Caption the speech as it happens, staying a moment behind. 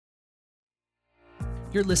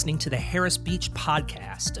You're listening to the Harris Beach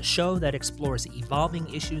Podcast, a show that explores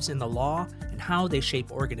evolving issues in the law and how they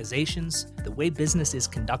shape organizations, the way business is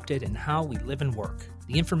conducted, and how we live and work.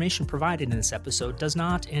 The information provided in this episode does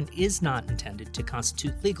not and is not intended to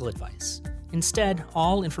constitute legal advice. Instead,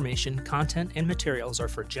 all information, content, and materials are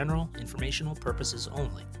for general informational purposes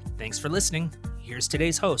only. Thanks for listening. Here's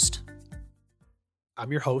today's host.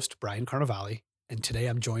 I'm your host, Brian Carnevale, and today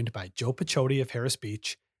I'm joined by Joe Picciotti of Harris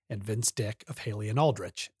Beach and Vince Dick of Haley &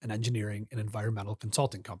 Aldrich, an engineering and environmental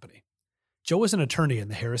consulting company. Joe is an attorney in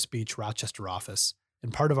the Harris Beach, Rochester office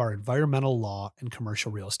and part of our environmental law and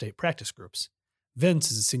commercial real estate practice groups.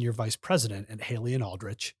 Vince is a senior vice president at Haley &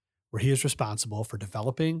 Aldrich, where he is responsible for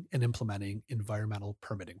developing and implementing environmental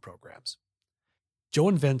permitting programs. Joe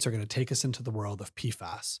and Vince are going to take us into the world of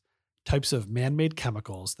PFAS, types of man-made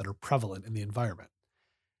chemicals that are prevalent in the environment.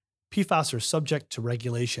 PFAS are subject to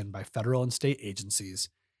regulation by federal and state agencies,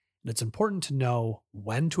 and it's important to know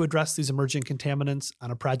when to address these emerging contaminants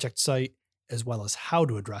on a project site, as well as how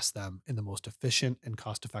to address them in the most efficient and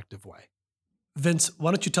cost-effective way. Vince,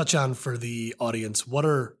 why don't you touch on for the audience, what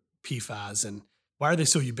are PFAS and why are they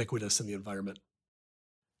so ubiquitous in the environment?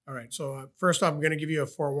 All right, so first I'm going to give you a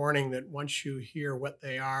forewarning that once you hear what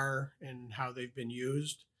they are and how they've been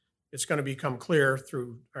used, it's going to become clear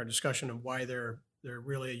through our discussion of why they're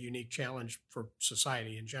really a unique challenge for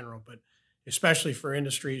society in general, but especially for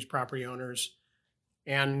industries, property owners,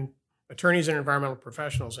 and attorneys and environmental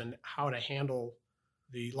professionals, and how to handle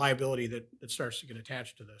the liability that starts to get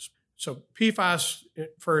attached to this. So PFAS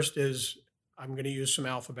first is, I'm going to use some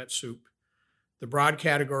alphabet soup. The broad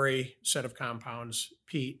category set of compounds,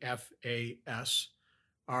 PFAS,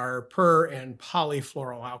 are per- and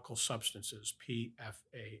polyfluoroalkyl substances,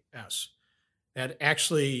 PFAS. That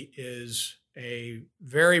actually is a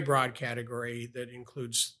very broad category that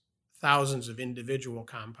includes thousands of individual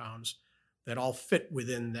compounds that all fit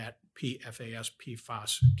within that PFAS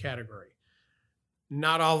category.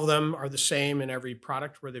 Not all of them are the same in every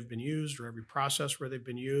product where they've been used or every process where they've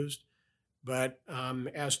been used, but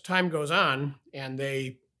as time goes on and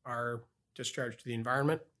they are discharged to the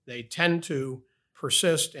environment, they tend to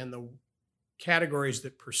persist, and the categories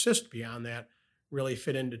that persist beyond that really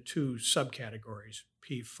fit into two subcategories,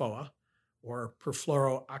 PFOA, or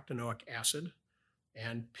perfluorooctanoic acid,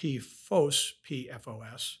 and PFOS,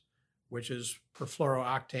 PFOS, which is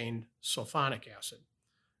perfluorooctane sulfonic acid.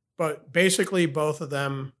 But basically both of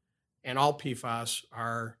them and all PFAS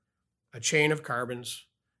are a chain of carbons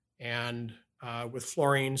and with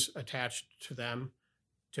fluorines attached to them,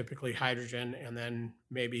 typically hydrogen, and then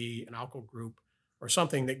maybe an alkyl group or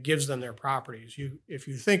something that gives them their properties. If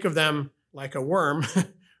you think of them like a worm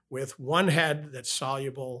with one head that's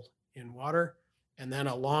soluble in water and then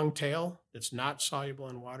a long tail that's not soluble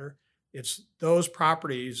in water, it's those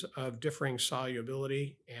properties of differing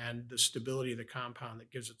solubility and the stability of the compound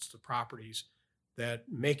that gives it the properties that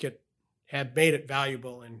have made it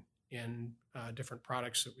valuable in different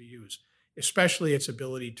products that we use, especially its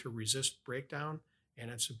ability to resist breakdown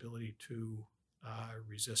and its ability to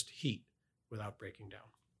resist heat without breaking down.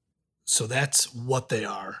 So that's what they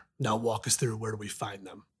are. Now walk us through, where do we find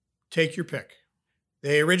them? Take your pick.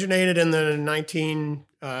 They originated in the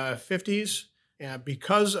 1950s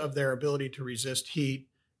because of their ability to resist heat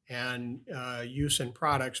and use in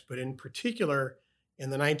products, but in particular in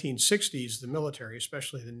the 1960s, the military,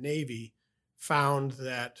 especially the Navy, found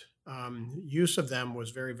that use of them was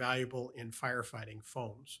very valuable in firefighting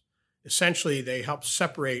foams. Essentially, they helped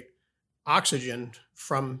separate oxygen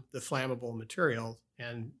from the flammable material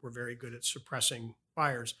and were very good at suppressing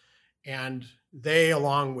fires. And they,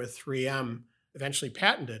 along with 3M, eventually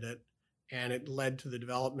patented it, and it led to the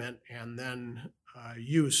development and then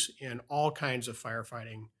use in all kinds of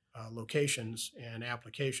firefighting locations and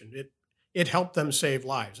application. It helped them save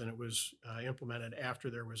lives, and it was implemented after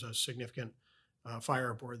there was a significant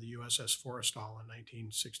fire aboard the USS Forrestal in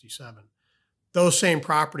 1967. Those same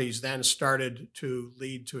properties then started to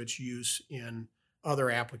lead to its use in other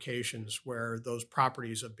applications where those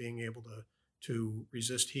properties of being able to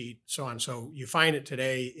resist heat, so on. So you find it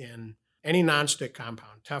today in any nonstick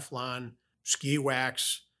compound, Teflon, ski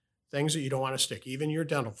wax, things that you don't want to stick. Even your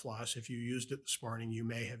dental floss, if you used it this morning, you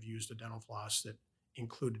may have used a dental floss that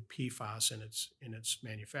included PFAS in its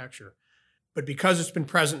manufacture. But because it's been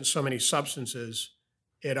present in so many substances,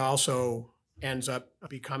 it also ends up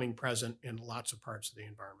becoming present in lots of parts of the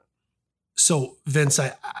environment. So, Vince,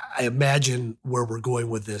 I imagine where we're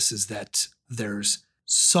going with this is that there's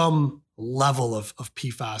some level of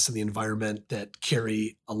PFAS in the environment that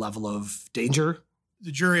carry a level of danger?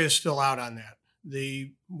 The jury is still out on that.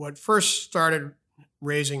 What first started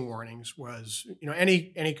raising warnings was,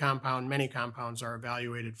 any compound, many compounds are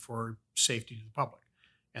evaluated for safety to the public.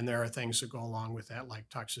 And there are things that go along with that, like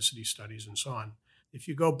toxicity studies and so on. If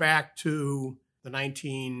you go back to the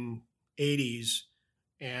 1980s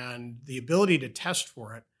and the ability to test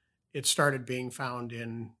for it, it started being found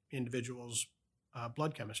in individuals'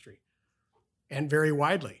 blood chemistry, and very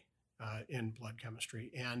widely in blood chemistry.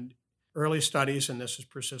 And early studies, and this has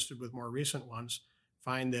persisted with more recent ones,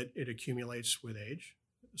 find that it accumulates with age.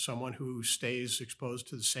 Someone who stays exposed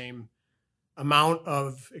to the same amount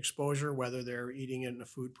of exposure, whether they're eating it in a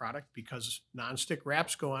food product, because nonstick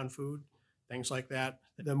wraps go on food, things like that,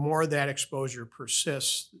 the more that exposure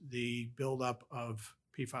persists, the buildup of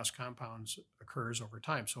PFAS compounds occurs over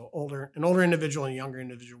time. So an older individual and a younger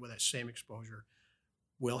individual with that same exposure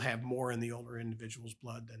will have more in the older individual's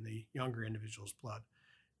blood than the younger individual's blood.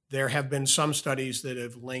 There have been some studies that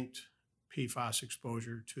have linked PFAS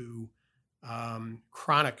exposure to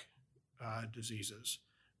chronic diseases,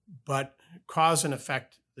 but cause and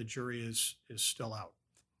effect, the jury is still out,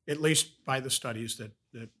 at least by the studies that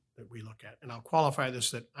we look at. And I'll qualify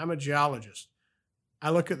this that I'm a geologist. I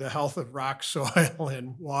look at the health of rock, soil,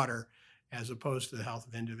 and water as opposed to the health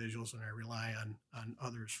of individuals, and I rely on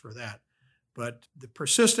others for that. But the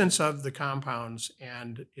persistence of the compounds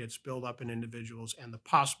and its buildup in individuals and the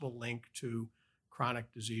possible link to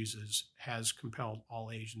chronic diseases has compelled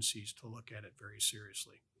all agencies to look at it very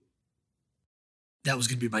seriously. That was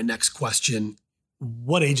going to be my next question.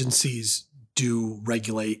 What agencies do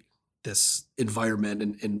regulate this environment,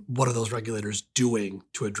 and what are those regulators doing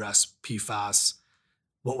to address PFAS?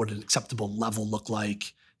 What would an acceptable level look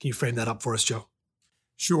like? Can you frame that up for us, Joe?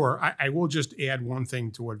 Sure. I will just add one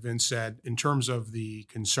thing to what Vince said in terms of the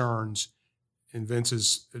concerns. And Vince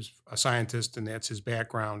is a scientist, and that's his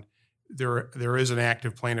background. There is an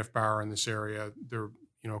active plaintiff bar in this area.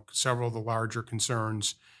 Several of the larger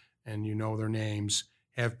concerns, and their names,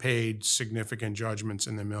 have paid significant judgments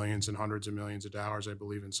in the millions and hundreds of millions of dollars, I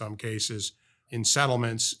believe, in some cases, in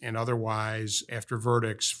settlements and otherwise, after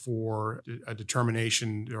verdicts for a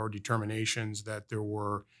determination or determinations that there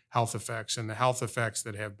were health effects. And the health effects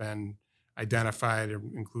that have been identified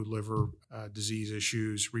include liver disease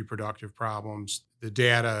issues, reproductive problems. The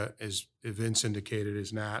data, as Vince indicated,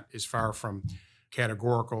 is far from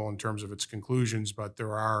categorical in terms of its conclusions, but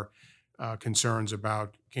there are concerns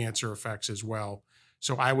about cancer effects as well.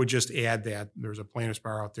 So I would just add that there's a plaintiff's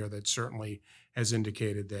bar out there that certainly has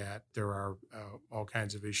indicated that there are all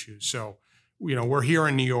kinds of issues. So, we're here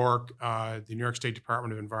in New York. The New York State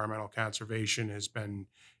Department of Environmental Conservation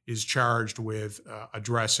is charged with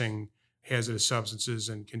addressing hazardous substances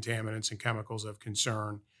and contaminants and chemicals of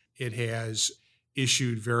concern. It has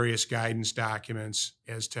issued various guidance documents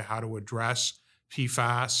as to how to address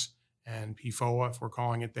PFAS and PFOA, if we're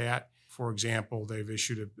calling it that. For example, they've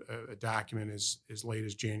issued a document as late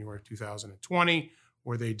as January of 2020,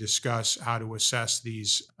 where they discuss how to assess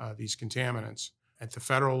these contaminants. At the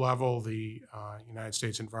federal level, the United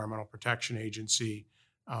States Environmental Protection Agency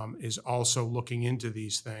is also looking into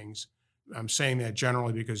these things. I'm saying that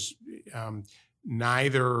generally because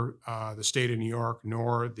neither the state of New York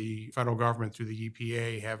nor the federal government through the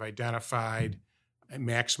EPA have identified a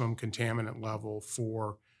maximum contaminant level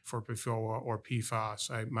for PFOA or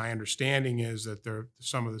PFAS. My understanding is that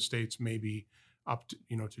some of the states may be up to,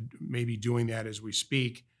 to maybe doing that as we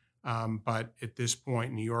speak. But at this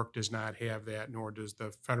point, New York does not have that, nor does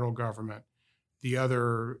the federal government. The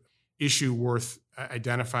other issue worth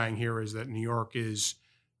identifying here is that New York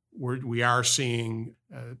we are seeing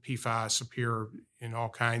PFAS appear in all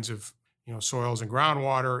kinds of soils and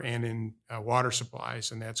groundwater and in water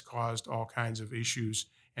supplies, and that's caused all kinds of issues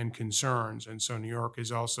and concerns. And so New York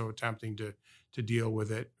is also attempting to deal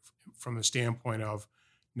with it from the standpoint of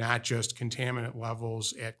not just contaminant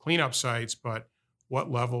levels at cleanup sites, but what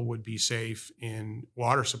level would be safe in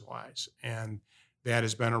water supplies. And that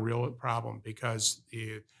has been a real problem because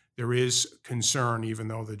there is concern, even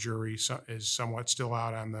though the jury is somewhat still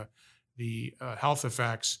out on the health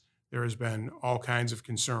effects, there has been all kinds of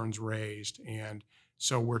concerns raised. And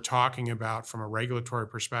so we're talking about, from a regulatory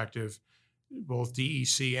perspective, both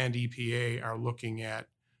DEC and EPA are looking at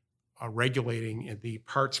regulating at the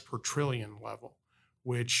parts per trillion level,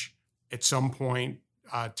 which at some point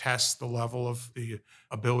tests the level of the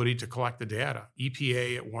ability to collect the data.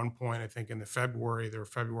 EPA at one point, I think in their February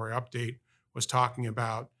update, was talking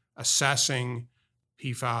about assessing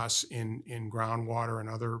PFAS in groundwater and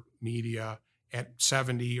other media at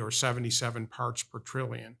 70 or 77 parts per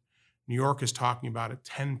trillion. New York is talking about at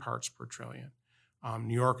 10 parts per trillion.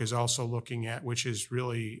 New York is also looking at, which is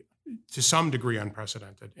really to some degree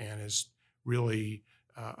unprecedented and is really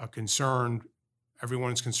a concern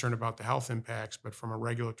everyone's concerned about the health impacts, but from a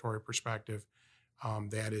regulatory perspective,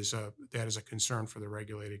 that is a concern for the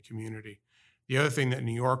regulated community. The other thing that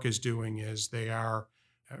New York is doing is they are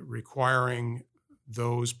requiring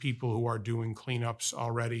those people who are doing cleanups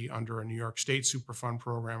already under a New York State Superfund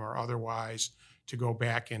program or otherwise to go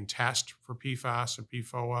back and test for PFAS and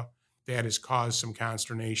PFOA. That has caused some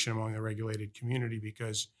consternation among the regulated community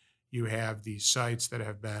because you have these sites that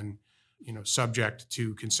have been, subject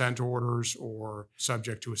to consent orders or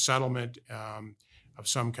subject to a settlement of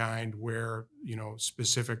some kind where, a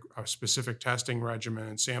specific testing regimen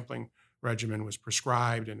and sampling regimen was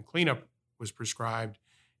prescribed and cleanup was prescribed.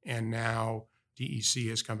 And now DEC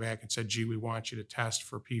has come back and said, gee, we want you to test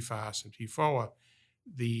for PFAS and PFOA.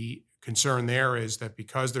 The concern there is that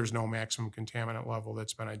because there's no maximum contaminant level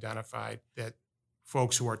that's been identified, that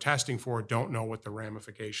folks who are testing for it don't know what the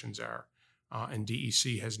ramifications are. And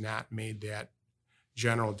DEC has not made that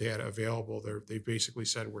general data available. They've basically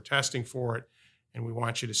said, we're testing for it, and we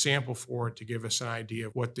want you to sample for it to give us an idea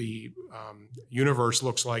of what the universe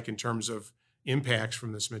looks like in terms of impacts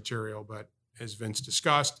from this material. But as Vince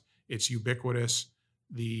discussed, it's ubiquitous.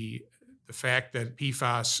 The fact that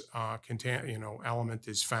PFAS element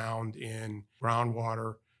is found in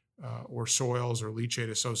groundwater or soils or leachate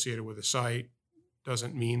associated with a site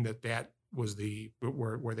doesn't mean that was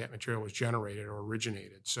where that material was generated or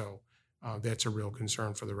originated. So that's a real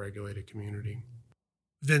concern for the regulated community.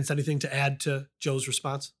 Vince, anything to add to Joe's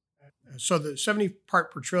response? So the 70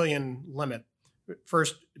 part per trillion limit,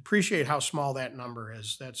 first, appreciate how small that number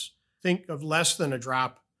is. Think of less than a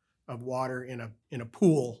drop of water in a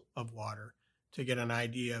pool of water to get an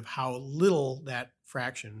idea of how little that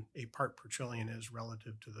fraction, a part per trillion, is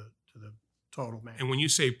relative to the total mass. And when you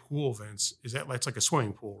say pool, Vince, that's like a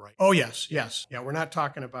swimming pool, right? Oh, yes. Yeah, we're not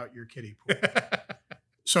talking about your kiddie pool.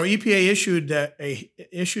 So EPA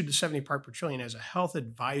issued the 70 part per trillion as a health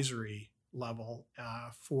advisory level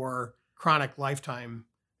for chronic lifetime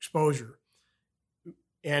exposure,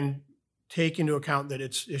 and take into account that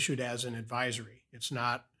it's issued as an advisory. It's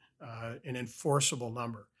not an enforceable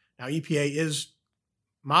number. Now, EPA is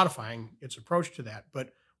modifying its approach to that,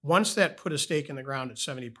 but once that put a stake in the ground at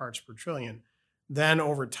 70 parts per trillion, then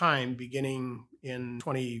over time, beginning in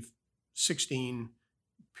 2016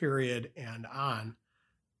 period and on,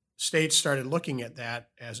 states started looking at that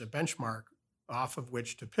as a benchmark off of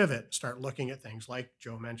which to pivot, start looking at things like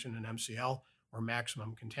Joe mentioned an MCL or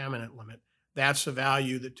maximum contaminant limit. That's a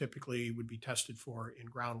value that typically would be tested for in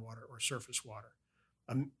groundwater or surface water,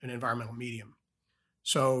 an environmental medium.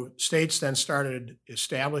 So states then started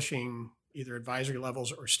establishing either advisory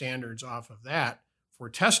levels or standards off of that for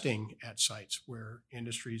testing at sites where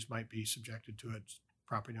industries might be subjected to it,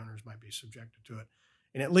 property owners might be subjected to it.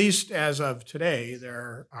 And at least as of today,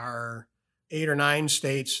 there are 8 or 9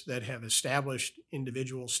 states that have established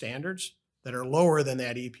individual standards that are lower than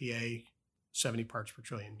that EPA 70 parts per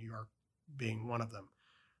trillion, New York being one of them.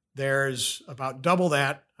 There's about double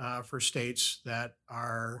that for states that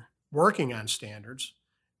are working on standards.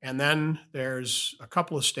 And then there's a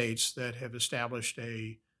couple of states that have established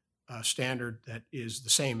a standard that is the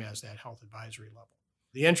same as that health advisory level.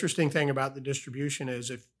 The interesting thing about the distribution is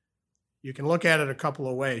if you can look at it a couple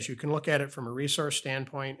of ways. You can look at it from a resource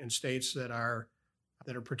standpoint in states that are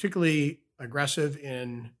particularly aggressive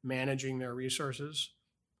in managing their resources,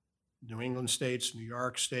 New England states, New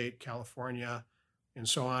York State, California, and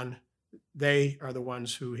so on. They are the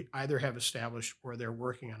ones who either have established or they're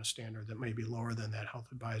working on a standard that may be lower than that health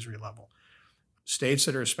advisory level. States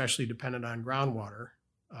that are especially dependent on groundwater,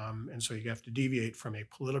 and so you have to deviate from a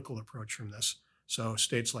political approach from this. So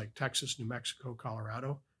states like Texas, New Mexico,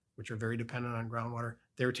 Colorado, which are very dependent on groundwater,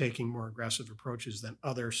 they're taking more aggressive approaches than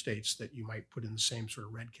other states that you might put in the same sort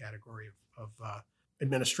of red category of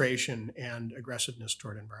administration and aggressiveness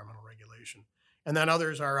toward environmental regulation. And then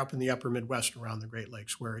others are up in the upper Midwest around the Great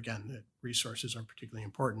Lakes, where, again, the resources are particularly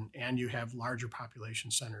important, and you have larger population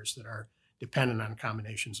centers that are dependent on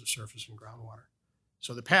combinations of surface and groundwater.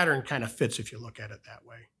 So the pattern kind of fits if you look at it that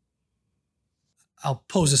way. I'll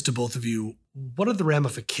pose this to both of you. What are the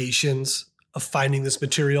ramifications of finding this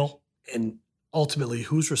material, and ultimately,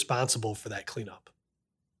 who's responsible for that cleanup?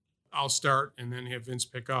 I'll start and then have Vince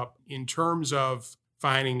pick up. In terms of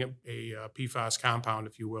finding a PFAS compound,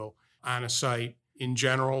 if you will, on a site, in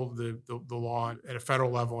general, the law at a federal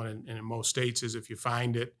level and in most states is if you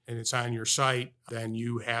find it and it's on your site, then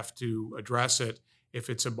you have to address it if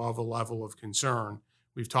it's above a level of concern.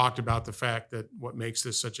 We've talked about the fact that what makes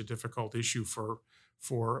this such a difficult issue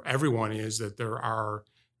for everyone is that there are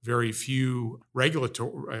very few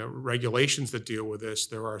regulations that deal with this.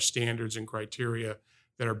 There are standards and criteria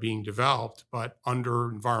that are being developed, but under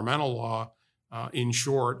environmental law, In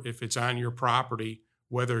short, if it's on your property,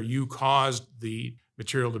 whether you caused the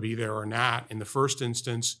material to be there or not, in the first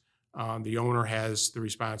instance, the owner has the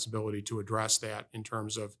responsibility to address that in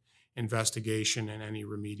terms of investigation and any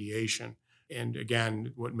remediation. And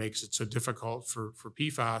again, what makes it so difficult for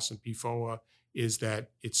PFAS and PFOA is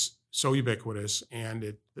that it's so ubiquitous,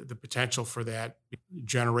 and the potential for that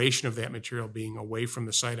generation of that material being away from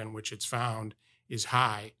the site on which it's found is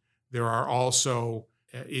high. There are also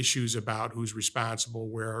issues about who's responsible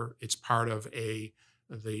where it's part of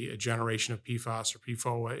the generation of PFAS or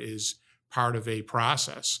PFOA is part of a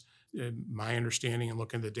process. My understanding and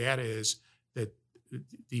looking at the data is that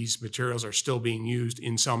these materials are still being used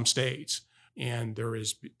in some states. And there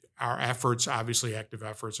is our efforts, obviously active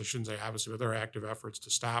efforts, I shouldn't say obviously, but there are active efforts to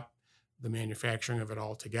stop the manufacturing of it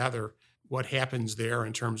altogether. What happens there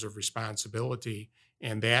in terms of responsibility?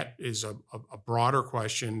 And that is a broader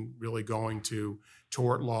question, really going to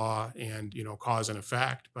tort law and cause and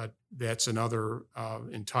effect. But that's another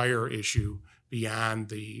entire issue beyond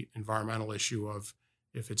the environmental issue of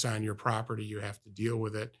if it's on your property, you have to deal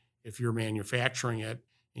with it. If you're manufacturing it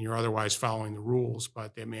and you're otherwise following the rules,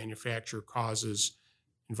 but that manufacturer causes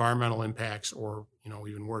environmental impacts or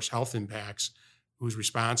even worse, health impacts, who's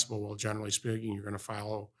responsible? Well, generally speaking, you're going to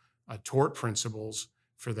follow tort principles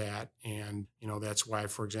for that. And, that's why,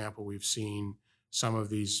 for example, we've seen some of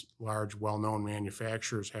these large, well-known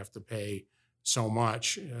manufacturers have to pay so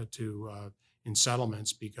much in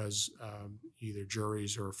settlements because either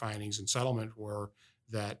juries or findings in settlement were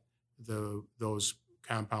that those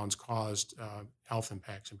compounds caused health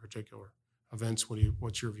impacts in particular. Vince,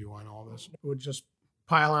 what's your view on all this? I would just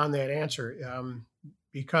pile on that answer.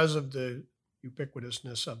 Because of the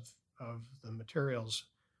ubiquitousness of the materials,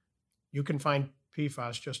 you can find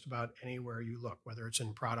PFAS just about anywhere you look, whether it's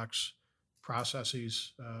in products,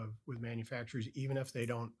 processes with manufacturers. Even if they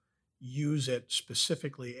don't use it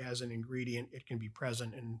specifically as an ingredient, it can be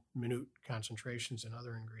present in minute concentrations in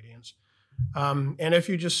other ingredients. And if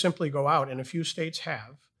you just simply go out, and a few states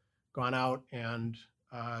have gone out and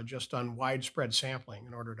just done widespread sampling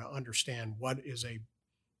in order to understand what is a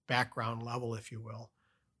background level, if you will,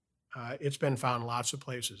 it's been found lots of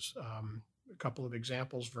places. A couple of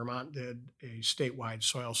examples: Vermont did a statewide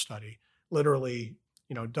soil study, literally,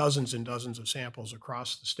 dozens and dozens of samples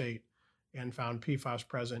across the state, and found PFAS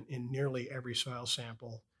present in nearly every soil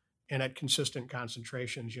sample and at consistent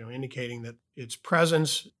concentrations, indicating that its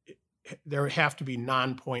presence, there have to be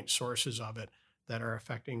non-point sources of it that are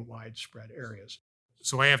affecting widespread areas.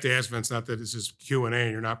 So I have to ask, Vince, not that this is Q&A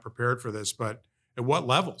and you're not prepared for this, but at what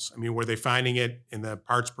levels? I mean, were they finding it in the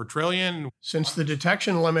parts per trillion? Since the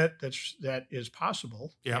detection limit that is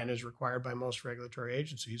possible Yep. and is required by most regulatory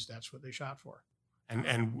agencies, that's what they shot for.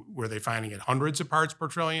 And were they finding it hundreds of parts per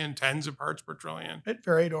trillion, tens of parts per trillion? It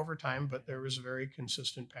varied over time, but there was a very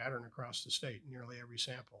consistent pattern across the state, nearly every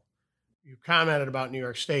sample. You commented about New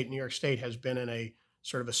York State. New York State has been in a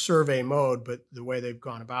sort of a survey mode, but the way they've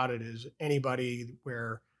gone about it is anybody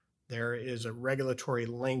where there is a regulatory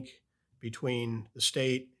link between the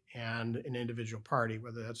state and an individual party,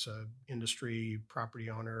 whether that's a industry, property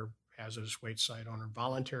owner, hazardous waste site owner,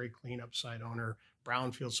 voluntary cleanup site owner,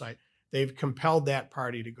 brownfield site, they've compelled that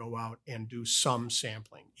party to go out and do some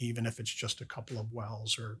sampling, even if it's just a couple of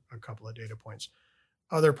wells or a couple of data points.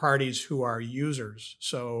 Other parties who are users,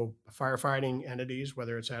 so firefighting entities,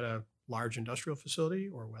 whether it's at a large industrial facility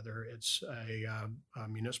or whether it's a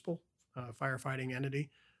municipal firefighting entity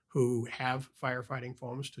who have firefighting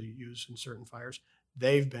foams to use in certain fires,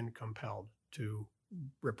 they've been compelled to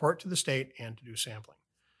report to the state and to do sampling.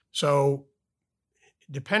 So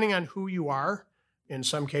depending on who you are, in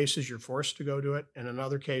some cases you're forced to go do it, and in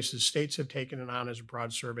other cases states have taken it on as a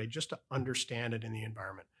broad survey just to understand it in the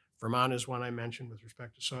environment. Vermont is one I mentioned with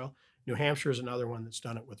respect to soil. New Hampshire is another one that's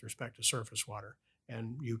done it with respect to surface water.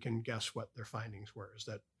 And you can guess what their findings were, is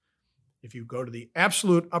that if you go to the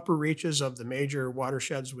absolute upper reaches of the major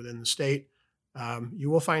watersheds within the state,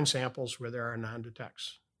 you will find samples where there are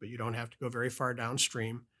non-detects, but you don't have to go very far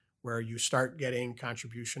downstream where you start getting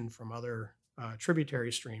contribution from other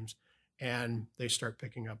tributary streams, and they start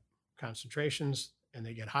picking up concentrations, and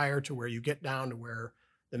they get higher to where you get down to where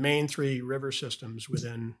the main three river systems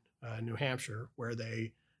within New Hampshire, where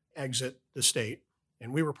they exit the state.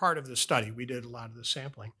 And we were part of the study. We did a lot of the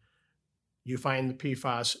sampling. You find the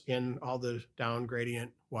PFAS in all the down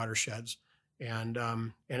gradient watersheds, and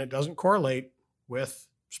it doesn't correlate with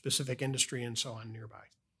specific industry and so on nearby.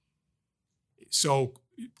 So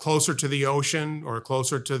closer to the ocean or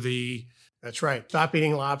closer to the... That's right. Stop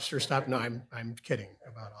eating lobster. Stop. No, I'm kidding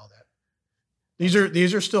about all that.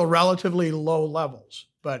 These are still relatively low levels,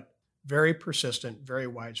 but very persistent, very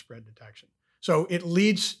widespread detection. So it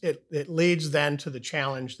leads then to the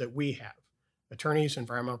challenge that we have, attorneys,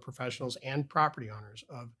 environmental professionals, and property owners,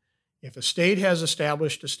 of if a state has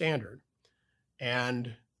established a standard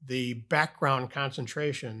and the background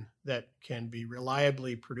concentration that can be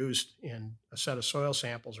reliably produced in a set of soil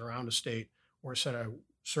samples around a state or a set of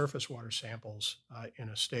surface water samples in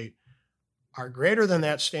a state are greater than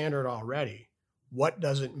that standard already, what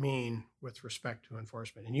does it mean with respect to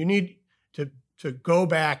enforcement? And you need to go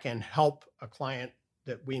back and help a client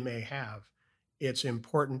that we may have. It's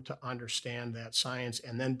important to understand that science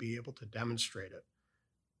and then be able to demonstrate it.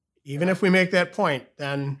 Even if we make that point,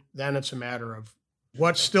 then it's a matter of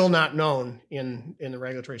what's still not known in the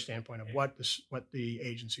regulatory standpoint of what the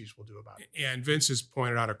agencies will do about it. And Vince has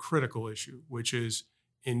pointed out a critical issue, which is,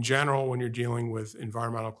 in general, when you're dealing with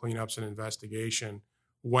environmental cleanups and investigation,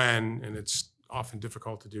 and it's often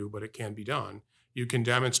difficult to do, but it can be done, you can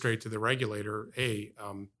demonstrate to the regulator, hey,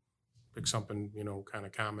 pick something, kind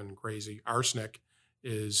of common and crazy. Arsenic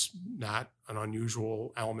is not an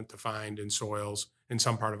unusual element to find in soils in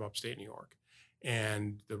some part of upstate New York.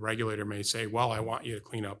 And the regulator may say, well, I want you to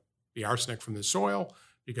clean up the arsenic from the soil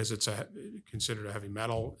because it's considered a heavy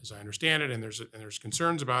metal, as I understand it, and there's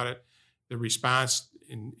concerns about it. The response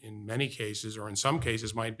in many cases, or in some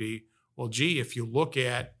cases, might be, well, gee, if you look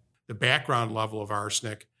at the background level of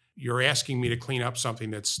arsenic, you're asking me to clean up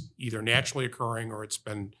something that's either naturally occurring or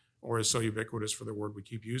is so ubiquitous for the word we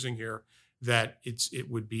keep using here that it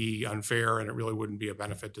would be unfair and it really wouldn't be a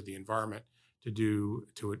benefit to the environment to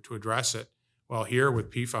address it. Well, here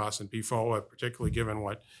with PFAS and PFOA, particularly given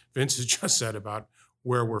what Vince has just said about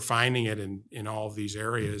where we're finding it in all of these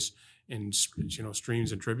areas, in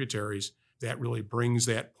streams and tributaries, that really brings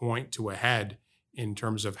that point to a head in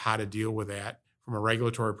terms of how to deal with that from a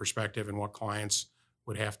regulatory perspective and what clients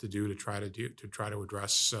would have to do to try to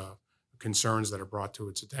address concerns that are brought to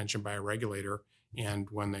its attention by a regulator. And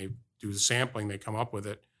when they do the sampling, they come up with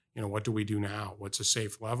it. What do we do now? What's a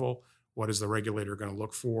safe level? What is the regulator going to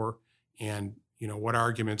look for? And what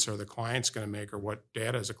arguments are the clients going to make, or what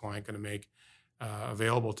data is a client going to make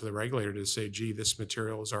available to the regulator to say, gee, this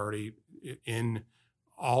material is already in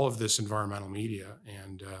all of this environmental media,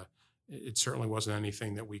 and it certainly wasn't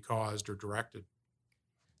anything that we caused or directed.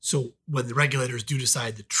 So when the regulators do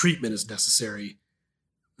decide that treatment is necessary,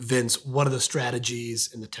 Vince, what are the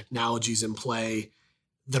strategies and the technologies in play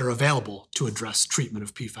that are available to address treatment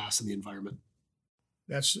of PFAS in the environment?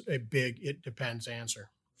 That's a big it depends answer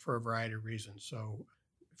for a variety of reasons. So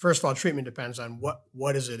first of all, treatment depends on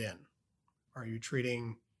what is it in. Are you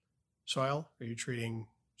treating soil? Are you treating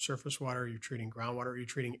surface water? Are you treating groundwater? Are you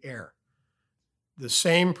treating air? The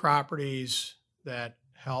same properties that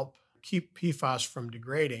help keep PFAS from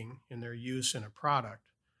degrading in their use in a product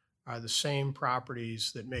are the same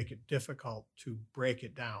properties that make it difficult to break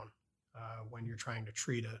it down when you're trying to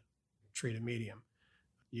treat a medium.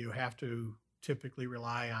 You have to typically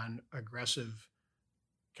rely on aggressive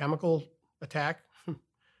chemical attack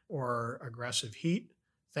or aggressive heat,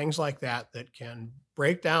 things like that can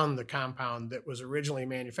break down the compound that was originally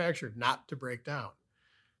manufactured not to break down.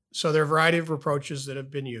 So there are a variety of approaches that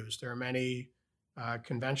have been used. There are many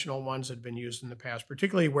conventional ones that have been used in the past,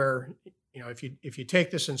 particularly where, if you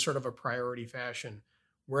take this in sort of a priority fashion,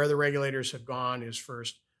 where the regulators have gone is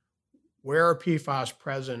first, where are PFAS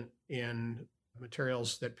present in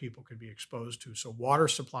materials that people could be exposed to? So water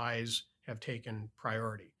supplies have taken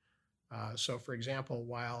priority. So for example,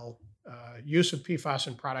 while use of PFAS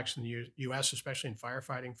in products in the U.S., especially in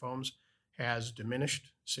firefighting foams, has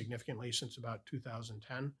diminished significantly since about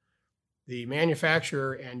 2010, the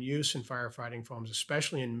manufacture and use in firefighting foams,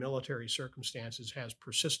 especially in military circumstances, has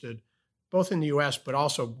persisted both in the U.S. but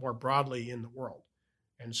also more broadly in the world.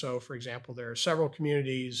 And so, for example, there are several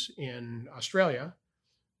communities in Australia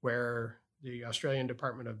where the Australian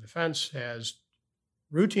Department of Defense has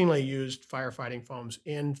routinely used firefighting foams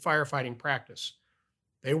in firefighting practice.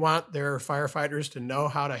 They want their firefighters to know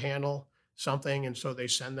how to handle something, and so they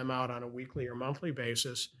send them out on a weekly or monthly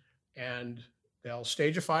basis, and they'll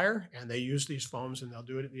stage a fire, and they use these foams, and they'll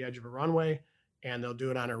do it at the edge of a runway, and they'll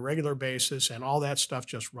do it on a regular basis, and all that stuff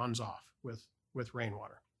just runs off with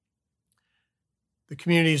rainwater. The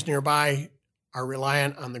communities nearby are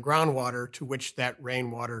reliant on the groundwater to which that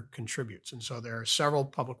rainwater contributes. And so there are several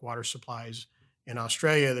public water supplies in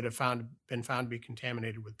Australia that have been found to be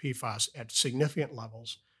contaminated with PFAS at significant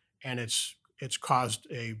levels. And it's caused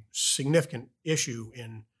a significant issue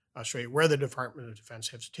in Australia, where the Department of Defense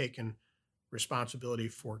has taken responsibility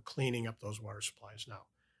for cleaning up those water supplies now.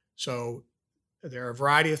 So there are a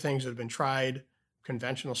variety of things that have been tried,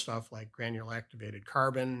 conventional stuff like granular activated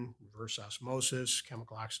carbon, reverse osmosis,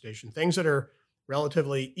 chemical oxidation, things that are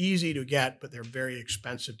relatively easy to get, but they're very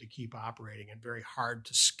expensive to keep operating and very hard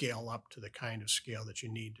to scale up to the kind of scale that you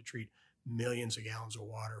need to treat millions of gallons of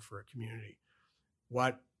water for a community.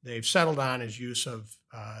 What they've settled on is use of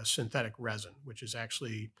synthetic resin, which is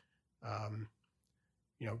actually,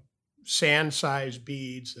 sand-sized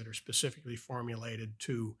beads that are specifically formulated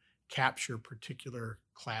to capture particular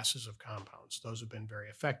classes of compounds. Those have been very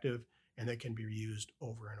effective, and they can be reused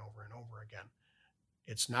over and over and over again.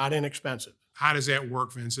 It's not inexpensive. How does that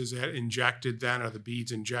work, Vince? Is that injected then? Are the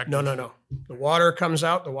beads injected? No. The water comes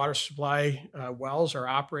out. The water supply wells are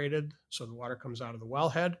operated. So the water comes out of the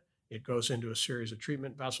wellhead. It goes into a series of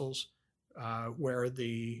treatment vessels where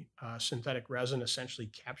the synthetic resin essentially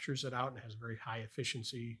captures it out and has a very high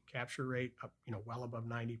efficiency capture rate, up, well above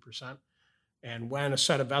 90%. And when a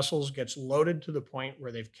set of vessels gets loaded to the point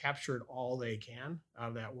where they've captured all they can out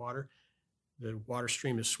of that water, the water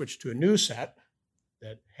stream is switched to a new set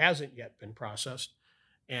that hasn't yet been processed,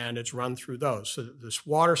 and it's run through those. So that this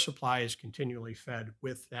water supply is continually fed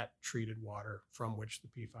with that treated water from which the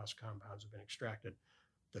PFAS compounds have been extracted.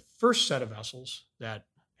 The first set of vessels that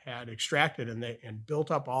had extracted and built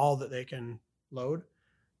up all that they can load,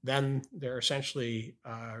 then they're essentially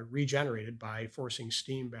regenerated by forcing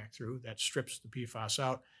steam back through. That strips the PFAS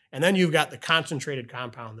out. And then you've got the concentrated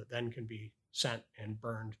compound that then can be sent and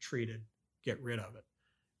burned, treated, get rid of it.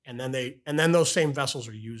 And then those same vessels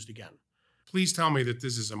are used again. Please tell me that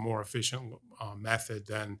this is a more efficient method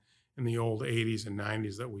than in the old 80s and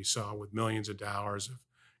 90s that we saw with millions of dollars of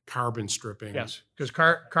carbon stripping. Yes, because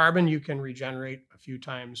carbon you can regenerate a few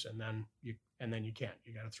times and then you can't.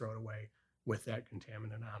 You got to throw it away with that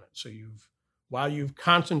contaminant on it. So while you've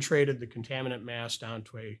concentrated the contaminant mass down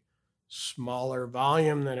to a smaller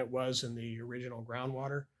volume than it was in the original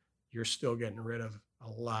groundwater, you're still getting rid of a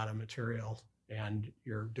lot of material, and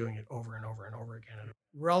you're doing it over and over and over again at a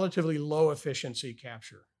relatively low efficiency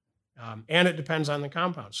capture. And it depends on the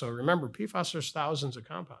compound. So remember, PFAS, there's thousands of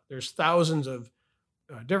compounds. There's thousands of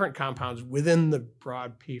different compounds within the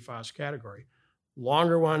broad PFAS category.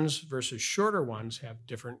 Longer ones versus shorter ones have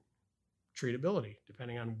different treatability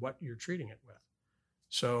depending on what you're treating it with.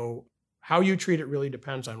 So how you treat it really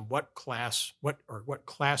depends on what classes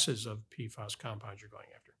of PFAS compounds you're going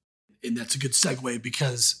after. And that's a good segue,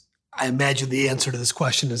 because I imagine the answer to this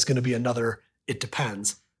question is going to be another, it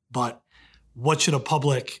depends. But what should a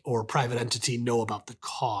public or private entity know about the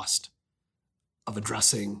cost of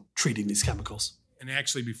treating these chemicals? And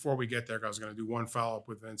actually, before we get there, I was going to do one follow-up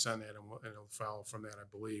with Vince on that, and it'll follow from that, I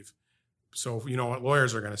believe. So, what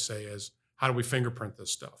lawyers are going to say is, how do we fingerprint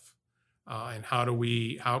this stuff? And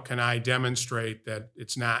how can I demonstrate that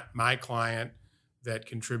it's not my client that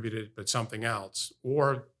contributed, but something else?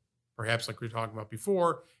 Or perhaps, like we were talking about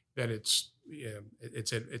before, that it's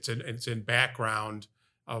in background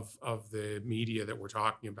of the media that we're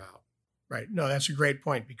talking about. Right. No, that's a great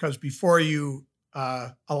point, because before you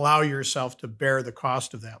allow yourself to bear the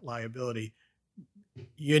cost of that liability,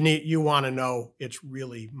 you want to know it's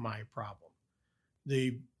really my problem.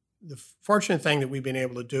 The fortunate thing that we've been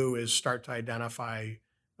able to do is start to identify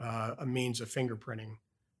a means of fingerprinting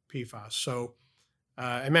PFAS. So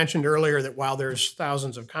I mentioned earlier that while there's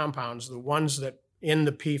thousands of compounds, the ones that in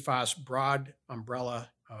the PFAS broad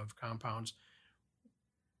umbrella of compounds,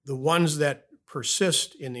 the ones that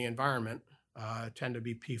persist in the environment tend to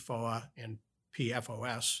be PFOA and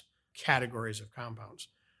PFOS categories of compounds.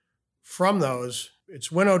 From those, it's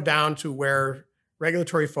winnowed down to where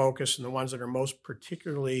regulatory focus and the ones that are most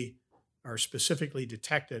particularly or specifically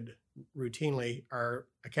detected routinely are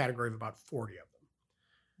a category of about 40 of them.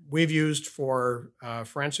 We've used for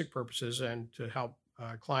forensic purposes and to help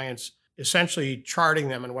clients essentially charting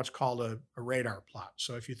them in what's called a radar plot.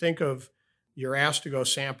 So if you think of, you're asked to go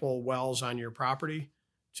sample wells on your property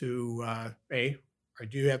to A, or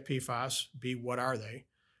do you have PFAS? B, what are they?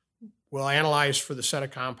 We'll analyze for the set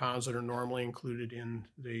of compounds that are normally included in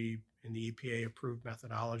the EPA approved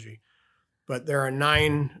methodology. But there are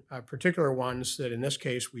 9 particular ones that in this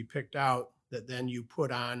case we picked out that then you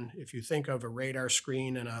put on, if you think of a radar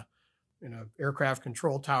screen in an aircraft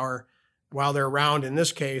control tower, while they're around, in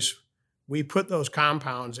this case, we put those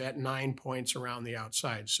compounds at 9 points around the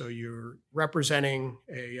outside. So you're representing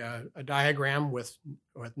a diagram with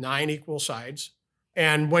 9 equal sides.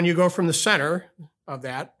 And when you go from the center of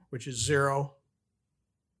that, which is 0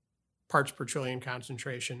 parts per trillion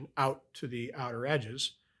concentration, out to the outer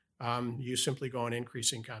edges, you simply go on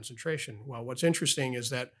increasing concentration. Well, what's interesting is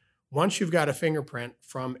that once you've got a fingerprint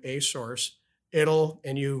from a source,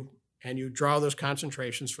 and you draw those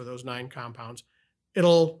concentrations for those 9 compounds,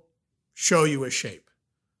 it'll show you a shape.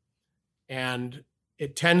 And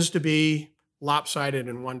it tends to be lopsided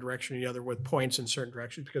in one direction or the other with points in certain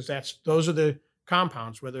directions, because those are the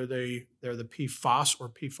compounds, whether they're the PFAS or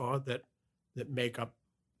PFOA that make up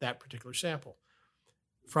that particular sample.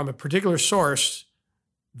 From a particular source,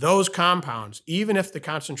 those compounds, even if the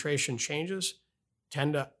concentration changes,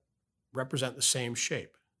 tend to represent the same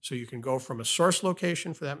shape. So you can go from a source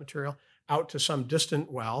location for that material out to some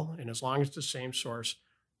distant well, and as long as it's the same source,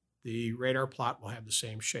 the radar plot will have the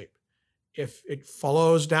same shape. If it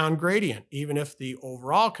follows down gradient, even if the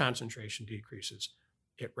overall concentration decreases,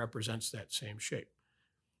 it represents that same shape.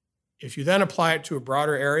 If you then apply it to a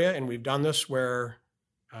broader area, and we've done this where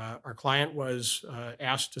our client was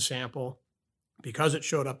asked to sample because it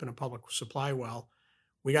showed up in a public supply well,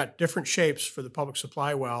 we got different shapes for the public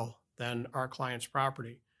supply well than our client's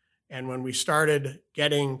property. And when we started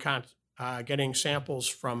getting samples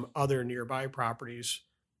from other nearby properties,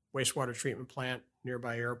 wastewater treatment plant,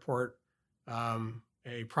 nearby airport,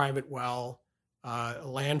 a private well, a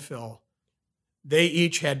landfill, they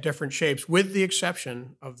each had different shapes with the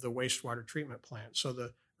exception of the wastewater treatment plant. So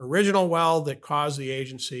the original well that caused the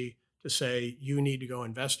agency to say, you need to go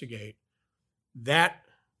investigate, that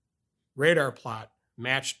radar plot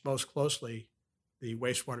matched most closely the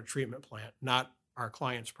wastewater treatment plant, not our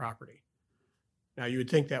client's property. Now, you would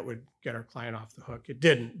think that would get our client off the hook. It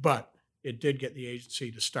didn't, but it did get the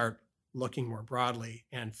agency to start looking more broadly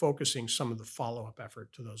and focusing some of the follow-up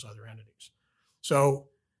effort to those other entities. So,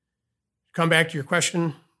 come back to your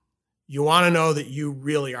question, you want to know that you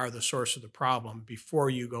really are the source of the problem before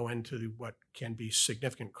you go into what can be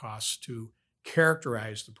significant costs to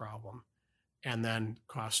characterize the problem and then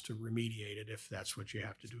costs to remediate it if that's what you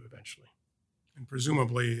have to do eventually. And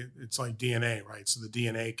presumably it's like DNA, right? So the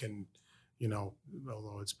DNA can,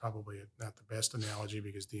 although it's probably not the best analogy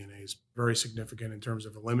because DNA is very significant in terms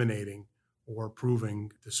of eliminating or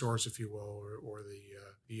proving the source, if you will, or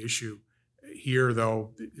the issue. Here,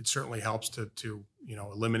 though, it certainly helps to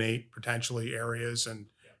eliminate potentially areas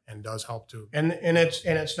and does help to. And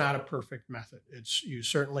it's not a perfect method. You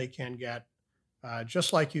certainly can get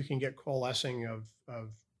just like you can get coalescing of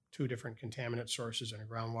two different contaminant sources in a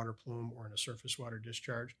groundwater plume or in a surface water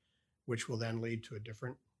discharge, which will then lead to a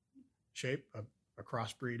different shape, a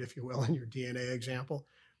crossbreed, if you will, in your DNA example.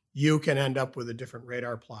 You can end up with a different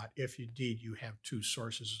radar plot if indeed you have two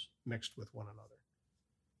sources mixed with one another.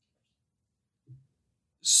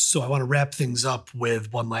 So I want to wrap things up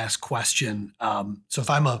with one last question. So if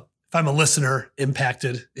I'm a listener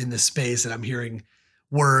impacted in this space and I'm hearing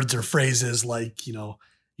words or phrases like,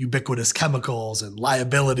 ubiquitous chemicals and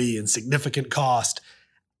liability and significant cost,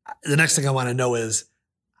 the next thing I want to know is,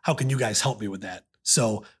 how can you guys help me with that?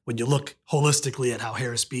 So when you look holistically at how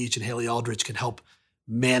Harris Beach and Haley Aldrich can help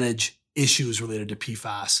manage issues related to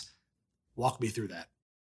PFAS, walk me through that.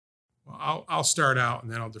 Well, I'll start out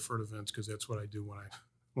and then I'll defer to Vince because that's what I do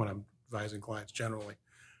when I'm advising clients generally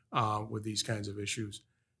with these kinds of issues.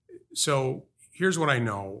 So here's what I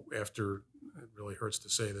know after, it really hurts to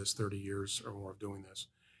say this, 30 years or more of doing this.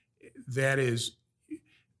 That is,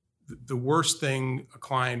 the worst thing a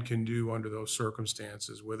client can do under those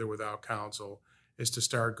circumstances, with or without counsel, is to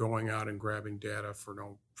start going out and grabbing data for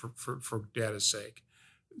data's sake.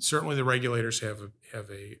 Certainly the regulators have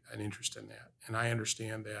an interest in that. And I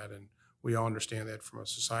understand that. And we all understand that from a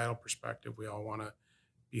societal perspective. We all want to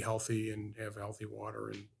be healthy and have healthy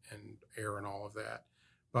water and air and all of that.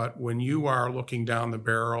 But when you are looking down the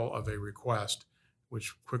barrel of a request,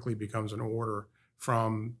 which quickly becomes an order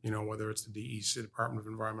from, whether it's the DEC, Department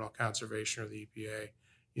of Environmental Conservation, or the EPA,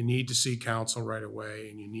 you need to seek counsel right away,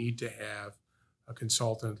 and you need to have a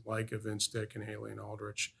consultant like a Vince Dick and Haley and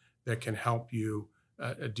Aldrich that can help you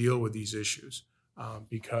deal with these issues,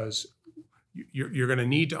 because you're going to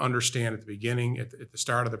need to understand at the beginning, at the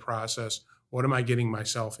start of the process, what am I getting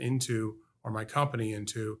myself into or my company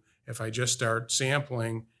into if I just start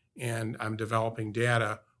sampling and I'm developing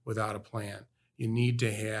data without a plan. You need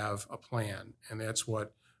to have a plan, and that's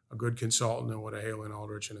what a good consultant and what a Haley and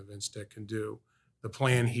Aldrich and a Vince Dick can do. The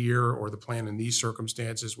plan here, or the plan in these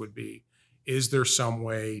circumstances, would be, is there some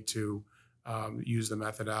way to use the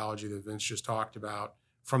methodology that Vince just talked about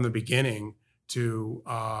from the beginning to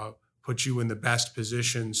put you in the best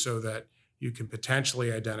position so that you can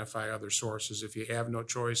potentially identify other sources if you have no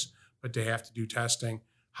choice but to have to do testing?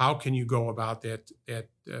 How can you go about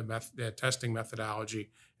that testing methodology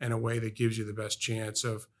in a way that gives you the best chance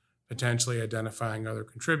of potentially identifying other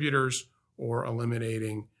contributors or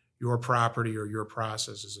eliminating your property or your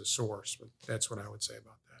process as a source? But that's what I would say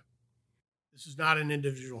about that. This is not an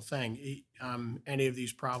individual thing. Any of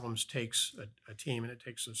these problems takes a team, and it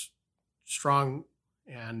takes a strong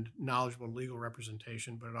and knowledgeable legal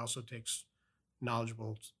representation, but it also takes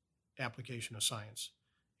knowledgeable application of science.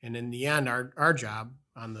 And in the end, our job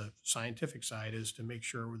on the scientific side is to make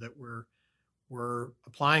sure that we're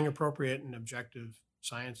applying appropriate and objective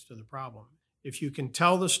science to the problem. If you can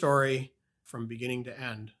tell the story from beginning to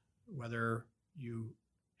end, whether you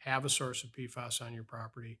have a source of PFAS on your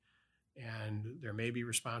property and there may be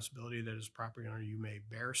responsibility that as property owner you may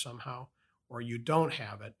bear somehow, or you don't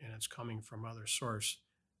have it and it's coming from other source,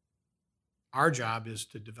 our job is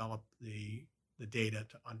to develop the data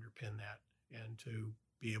to underpin that and to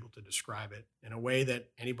be able to describe it in a way that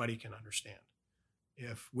anybody can understand.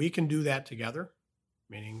 If we can do that together,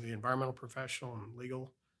 meaning the environmental professional and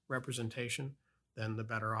legal representation, then the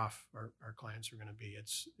better off our clients are going to be.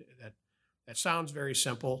 That sounds very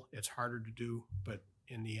simple. It's harder to do, but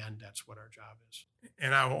in the end, that's what our job is.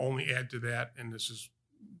 And I will only add to that, and Vince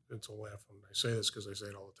will laugh when I say this because I say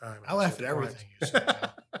it all the time. I laugh at everything you say.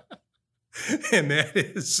 And that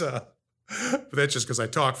is, but that's just because I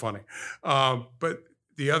talk funny. But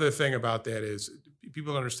the other thing about that is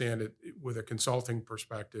people understand it with a consulting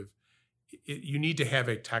perspective. You need to have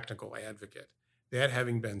a technical advocate. That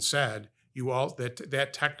having been said, that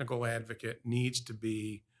technical advocate needs to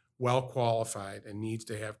be well qualified and needs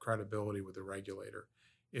to have credibility with the regulator.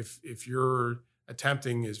 If you're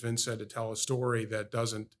attempting, as Vince said, to tell a story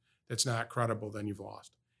that's not credible, then you've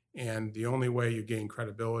lost. And the only way you gain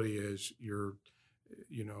credibility is you're,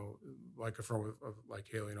 like a firm like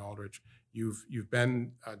Haley and Aldrich, you've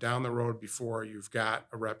been down the road before, you've got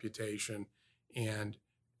a reputation, and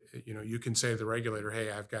you can say to the regulator,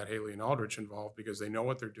 hey, I've got Haley and Aldrich involved because they know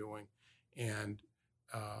what they're doing. And,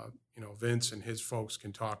 Vince and his folks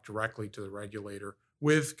can talk directly to the regulator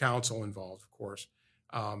with counsel involved, of course,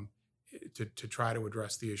 to try to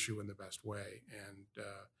address the issue in the best way. And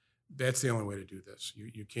that's the only way to do this.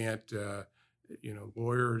 You can't,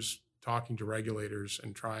 lawyers talking to regulators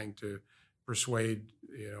and trying to persuade,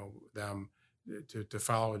 them to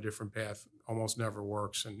follow a different path almost never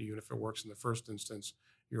works. And even if it works in the first instance,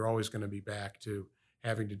 you're always going to be back to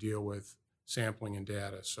having to deal with sampling and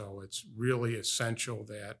data. So it's really essential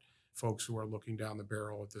that folks who are looking down the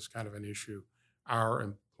barrel at this kind of an issue are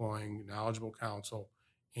employing knowledgeable counsel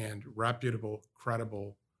and reputable,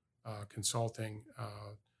 credible consulting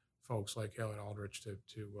folks like Haley and Aldrich to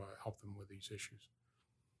help them with these issues.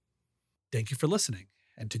 Thank you for listening,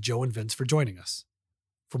 and to Joe and Vince for joining us.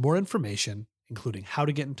 For more information, including how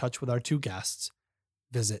to get in touch with our two guests,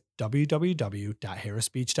 visit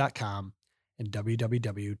www.harrisbeach.com and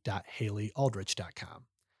www.haleyaldrich.com.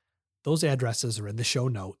 Those addresses are in the show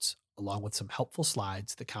notes, along with some helpful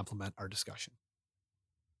slides that complement our discussion.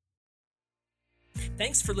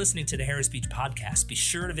 Thanks for listening to the Harris Beach Podcast. Be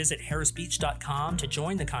sure to visit harrisbeach.com to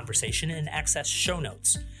join the conversation and access show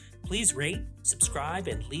notes. Please rate, subscribe,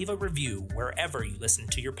 and leave a review wherever you listen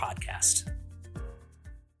to your podcast.